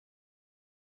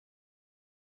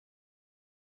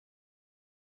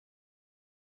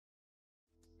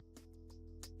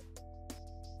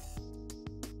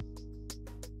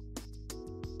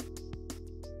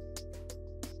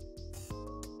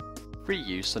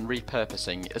Reuse and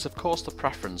repurposing is of course the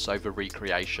preference over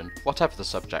recreation, whatever the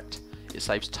subject. It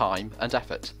saves time and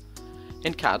effort.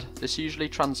 In CAD, this usually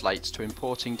translates to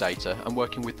importing data and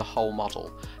working with the whole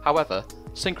model. However,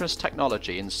 synchronous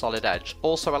technology in Solid Edge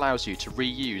also allows you to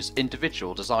reuse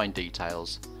individual design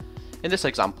details. In this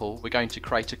example, we're going to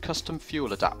create a custom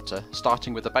fuel adapter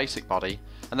starting with a basic body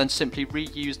and then simply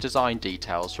reuse design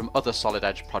details from other Solid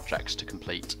Edge projects to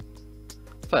complete.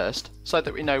 First, so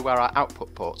that we know where our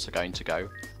output ports are going to go,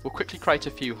 we'll quickly create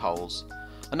a few holes.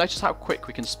 And notice how quick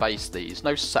we can space these,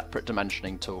 no separate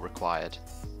dimensioning tool required.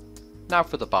 Now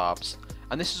for the barbs,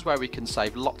 and this is where we can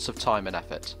save lots of time and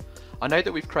effort. I know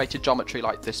that we've created geometry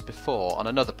like this before on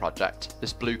another project,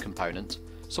 this blue component,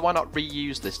 so why not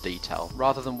reuse this detail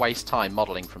rather than waste time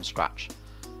modelling from scratch?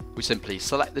 We simply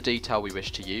select the detail we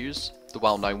wish to use. The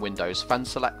well-known Windows Fen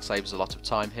Select saves a lot of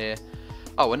time here.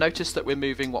 Oh, and notice that we're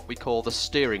moving what we call the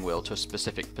steering wheel to a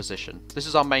specific position. This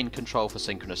is our main control for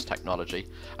synchronous technology,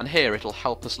 and here it'll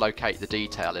help us locate the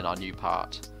detail in our new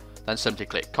part. Then simply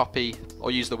click copy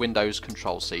or use the Windows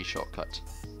Ctrl+C shortcut.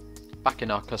 Back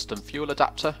in our custom fuel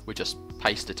adapter, we just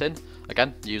paste it in,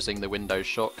 again using the Windows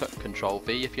shortcut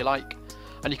Ctrl+V if you like,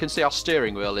 and you can see our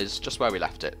steering wheel is just where we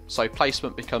left it, so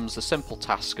placement becomes the simple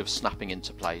task of snapping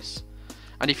into place.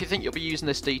 And if you think you'll be using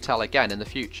this detail again in the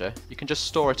future, you can just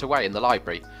store it away in the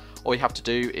library. All you have to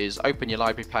do is open your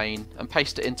library pane and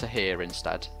paste it into here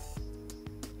instead.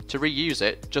 To reuse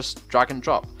it, just drag and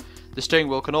drop. The steering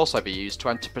wheel can also be used to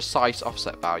enter precise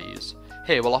offset values.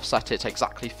 Here we'll offset it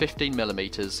exactly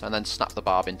 15mm and then snap the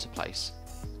barb into place.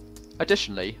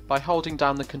 Additionally, by holding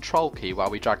down the control key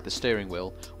while we drag the steering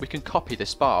wheel, we can copy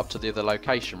this barb to the other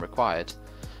location required.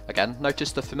 Again,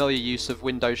 notice the familiar use of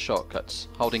Windows shortcuts.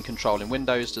 Holding control in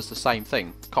Windows does the same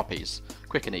thing, copies,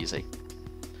 quick and easy.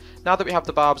 Now that we have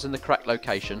the barbs in the correct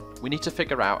location, we need to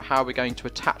figure out how we're going to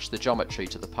attach the geometry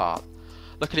to the part.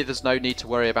 Luckily there's no need to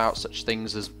worry about such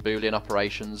things as Boolean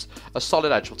operations, as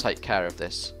Solid Edge will take care of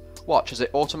this. Watch as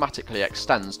it automatically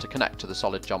extends to connect to the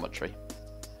solid geometry.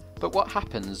 But what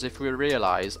happens if we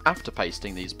realise after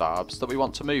pasting these barbs that we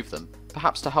want to move them,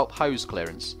 perhaps to help hose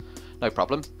clearance? No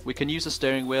problem, we can use the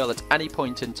steering wheel at any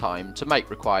point in time to make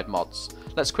required mods.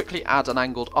 Let's quickly add an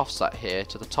angled offset here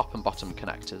to the top and bottom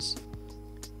connectors.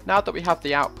 Now that we have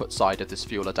the output side of this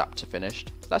fuel adapter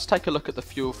finished, let's take a look at the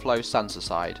fuel flow sensor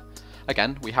side.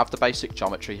 Again, we have the basic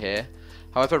geometry here.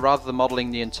 However, rather than modelling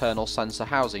the internal sensor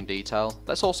housing detail,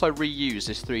 let's also reuse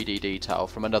this 3D detail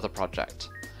from another project.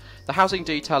 The housing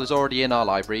detail is already in our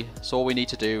library, so all we need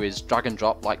to do is drag and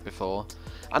drop like before,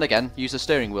 and again use the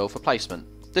steering wheel for placement,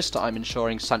 this time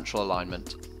ensuring central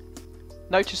alignment.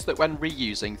 Notice that when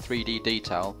reusing 3D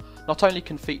detail, not only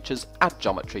can features add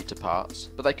geometry to parts,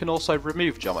 but they can also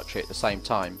remove geometry at the same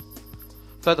time.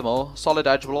 Furthermore, Solid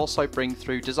Edge will also bring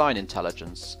through design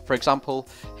intelligence. For example,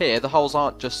 here the holes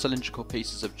aren't just cylindrical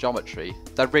pieces of geometry,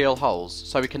 they're real holes,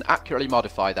 so we can accurately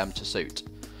modify them to suit.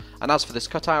 And as for this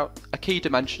cutout, a key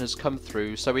dimension has come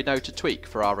through so we know to tweak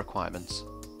for our requirements.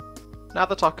 Now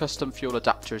that our custom fuel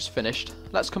adapter is finished,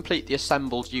 let's complete the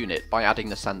assembled unit by adding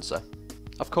the sensor.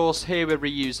 Of course, here we're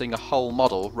reusing a whole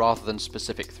model rather than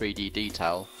specific 3D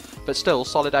detail, but still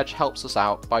Solid Edge helps us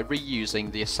out by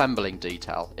reusing the assembling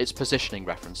detail, its positioning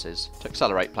references, to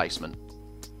accelerate placement.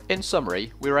 In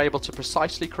summary, we were able to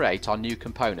precisely create our new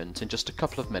component in just a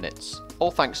couple of minutes,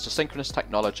 all thanks to synchronous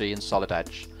technology in Solid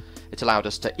Edge. It allowed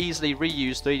us to easily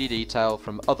reuse 3D detail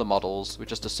from other models with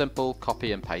just a simple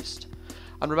copy and paste.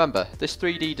 And remember, this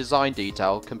 3D design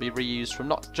detail can be reused from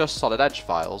not just Solid Edge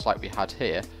files like we had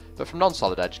here, but from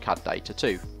non-Solid Edge CAD data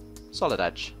too. Solid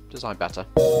Edge, design better.